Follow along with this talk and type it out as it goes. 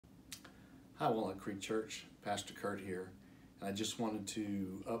Hi, Walnut Creek Church. Pastor Kurt here. And I just wanted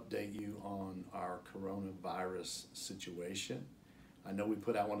to update you on our coronavirus situation. I know we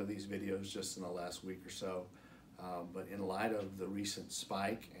put out one of these videos just in the last week or so, but in light of the recent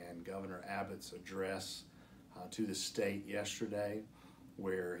spike and Governor Abbott's address to the state yesterday,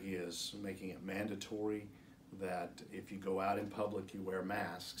 where he is making it mandatory that if you go out in public you wear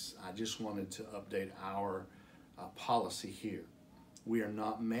masks, I just wanted to update our policy here. We are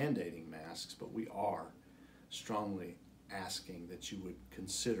not mandating masks, but we are strongly asking that you would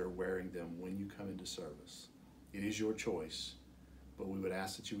consider wearing them when you come into service. It is your choice, but we would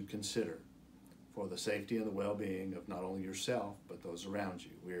ask that you would consider for the safety and the well-being of not only yourself, but those around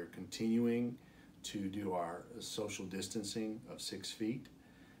you. We are continuing to do our social distancing of 6 feet.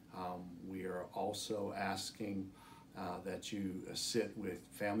 We are also asking that you sit with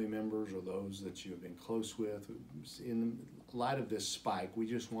family members or those that you have been close with. In light of this spike, we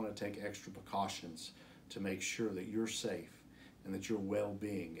just want to take extra precautions to make sure that you're safe and that your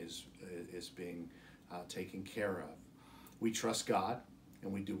well-being is being taken care of. We trust God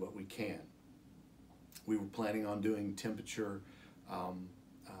and we do what we can. We were planning on doing temperature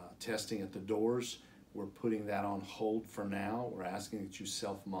testing at the doors. We're putting that on hold for now. We're asking that you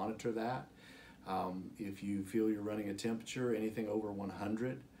self-monitor that. If you feel you're running a temperature, anything over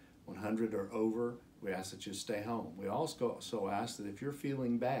 100 or over, we ask that you stay home. We also ask that if you're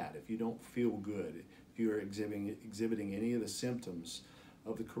feeling bad, if you don't feel good, if you're exhibiting any of the symptoms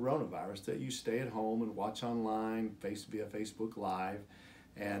of the coronavirus, that you stay at home and watch online, via Facebook Live,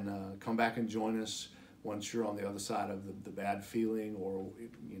 and come back and join us once you're on the other side of the bad feeling or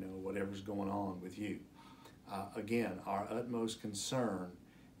whatever's going on with you. Again, our utmost concern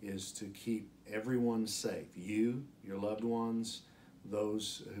is to keep everyone safe. You, your loved ones,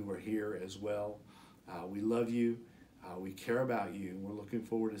 those who are here as well. We love you. We care about you. We're looking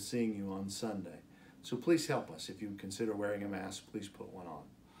forward to seeing you on Sunday. So please help us. If you consider wearing a mask, please put one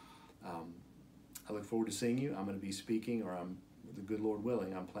on. I look forward to seeing you. I'm going to be speaking, or the good Lord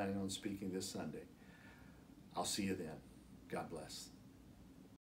willing, I'm planning on speaking this Sunday. I'll see you then. God bless.